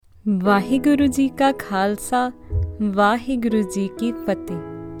वाहिगुरु जी का खालसा वाहिगुरु जी की फतेह.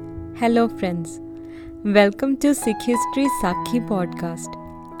 Hello friends, welcome to Sikh History Sakhi podcast.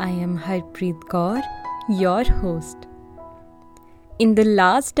 I am Harpreet Kaur, your host. In the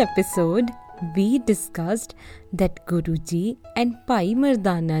last episode, we discussed that Guruji and Bhai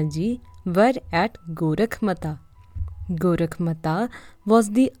Mardana ji were at Gorakhmata. Gorakhmata was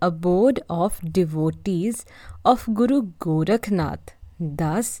the abode of devotees of Guru Gorakhnath,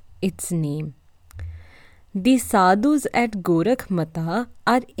 thus its name. The sadhus at Gorakhmata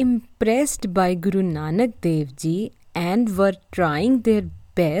are impressed by Guru Nanak Dev Ji and were trying their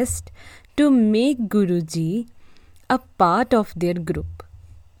best to make Guruji a part of their group.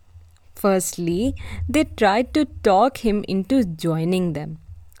 Firstly, they tried to talk him into joining them,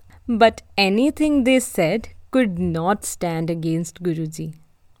 but anything they said could not stand against Guruji.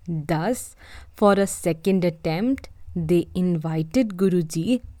 Thus, for a second attempt, they invited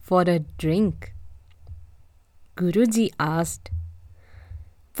Guruji for a drink. Guruji asked,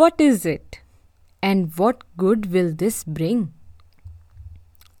 "What is it? And what good will this bring?"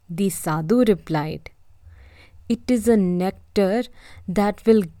 The sadhu replied, "It is a nectar that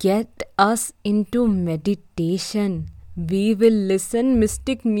will get us into meditation. We will listen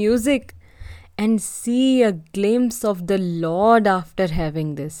mystic music and see a glimpse of the Lord after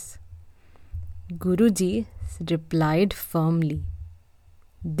having this." Guruji replied firmly,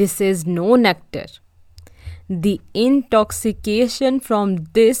 "This is no nectar. The intoxication from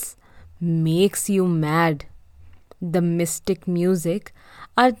this makes you mad. The mystic music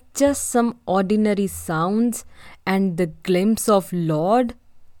are just some ordinary sounds, and the glimpse of Lord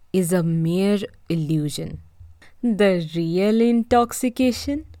is a mere illusion. The real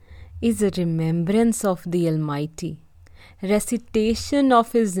intoxication is a remembrance of the Almighty, recitation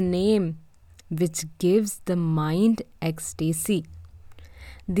of His name, which gives the mind ecstasy.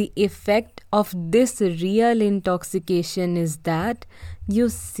 The effect of this real intoxication is that you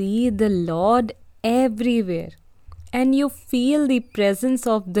see the Lord everywhere, and you feel the presence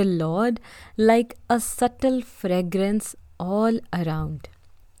of the Lord like a subtle fragrance all around."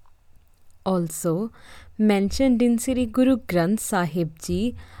 Also mentioned in Sri Guru Granth Sahib Ji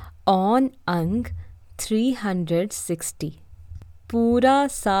on Ang 360. पूरा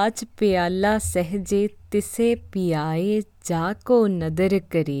साच प्याला सहजे तिसे पियाए जाको नदर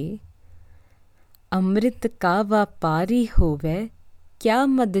करे, अमृत का व्यापारी होवे क्या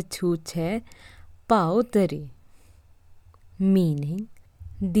मद छूछ है पाओ तरे. Meaning,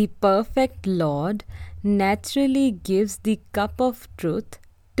 the perfect Lord naturally gives the cup of truth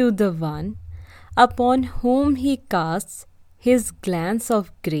to the one upon whom He casts His glance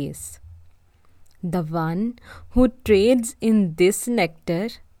of grace. The one who trades in this nectar,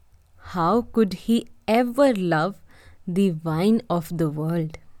 how could he ever love the wine of the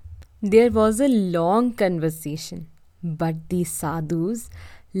world? There was a long conversation, but the sadhus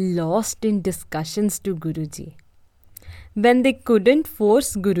lost in discussions to Guruji. When they couldn't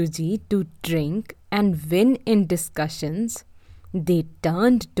force Guruji to drink and win in discussions, they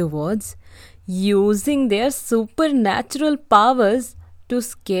turned towards using their supernatural powers to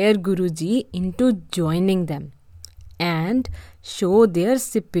scare Guruji into joining them and show their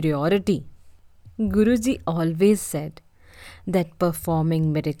superiority. Guruji always said that performing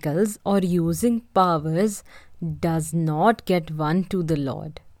miracles or using powers does not get one to the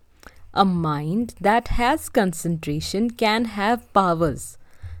Lord. A mind that has concentration can have powers,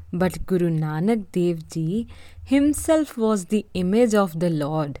 but Guru Nanak Dev Ji himself was the image of the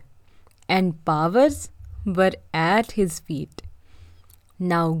Lord, and powers were at his feet.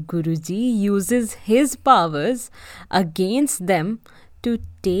 Now Guruji uses his powers against them to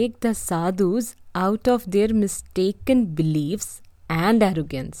take the sadhus out of their mistaken beliefs and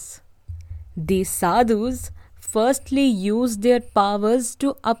arrogance. The sadhus firstly use their powers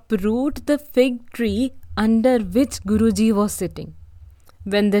to uproot the fig tree under which Guruji was sitting.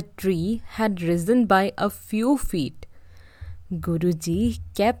 When the tree had risen by a few feet, Guruji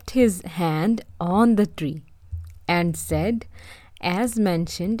kept his hand on the tree and said, as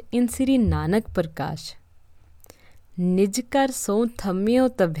mentioned in Sri Nanak Prakash, "निज कर सो थम्यो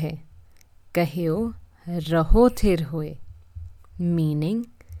तभे, कह्यो रहो थिर होए." Meaning,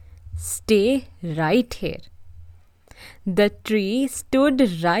 stay right here. The tree stood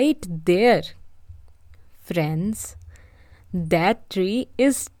right there. Friends, that tree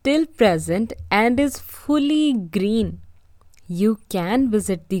is still present and is fully green. You can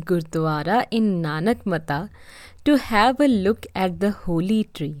visit the Gurdwara in Nanakmata to have a look at the holy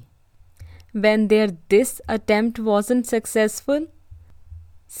tree. When this attempt wasn't successful,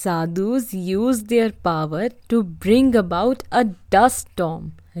 sadhus used their power to bring about a dust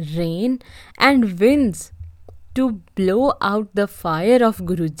storm rain and winds to blow out the fire of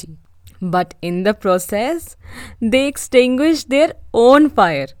Guruji. But in the process, they extinguished their own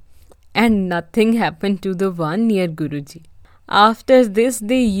fire and nothing happened to the one near Guruji. After this,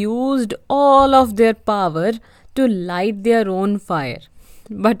 they used all of their power to light their own fire,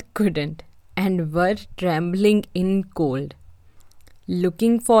 but couldn't and were trembling in cold.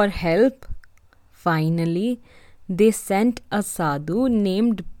 Looking for help, finally, they sent a sadhu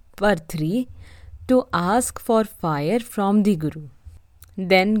named Parthri to ask for fire from the Guru.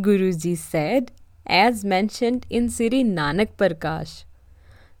 Then Guruji said, as mentioned in Sri Nanak Prakash,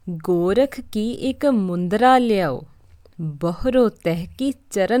 Gorakh की एक मुंदरा ले आओ, बहरो तह की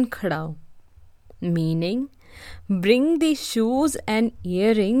चरण खड़ाओ. Meaning, bring the shoes and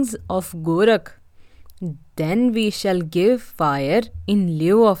earrings of Gorakh, then we shall give fire in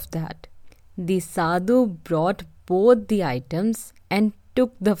lieu of that. The sadhu brought both the items and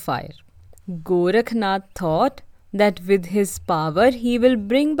took the fire. Gorakhnath thought that with his power he will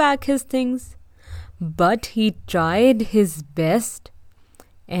bring back his things, but he tried his best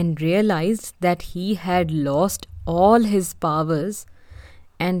and realized that he had lost all his powers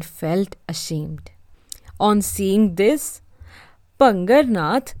and felt ashamed. On seeing this,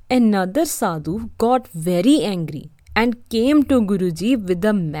 Pangarnath, another sadhu, got very angry and came to Guruji with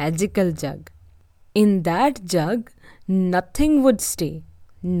a magical jug. In that jug, nothing would stay,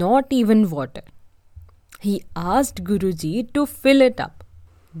 not even water. He asked Guruji to fill it up.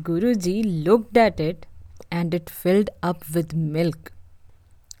 Guruji looked at it and it filled up with milk.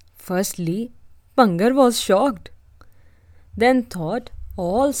 Firstly, Pangar was shocked, then thought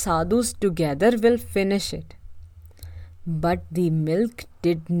all sadhus together will finish it. But the milk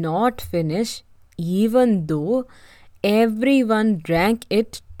did not finish even though everyone drank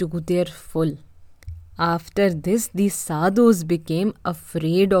it to their full. After this, the sadhus became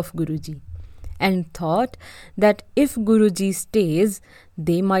afraid of Guruji and thought that if Guruji stays,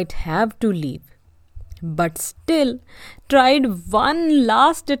 they might have to leave. But still tried one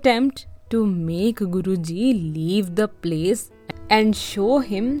last attempt to make Guruji leave the place and show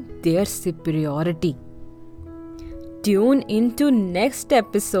him their superiority. Tune into next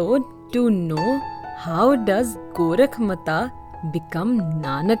episode to know how does Gorakh Mata become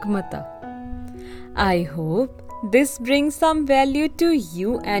Nanak Mata. I hope this brings some value to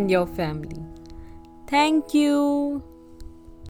you and your family. Thank you.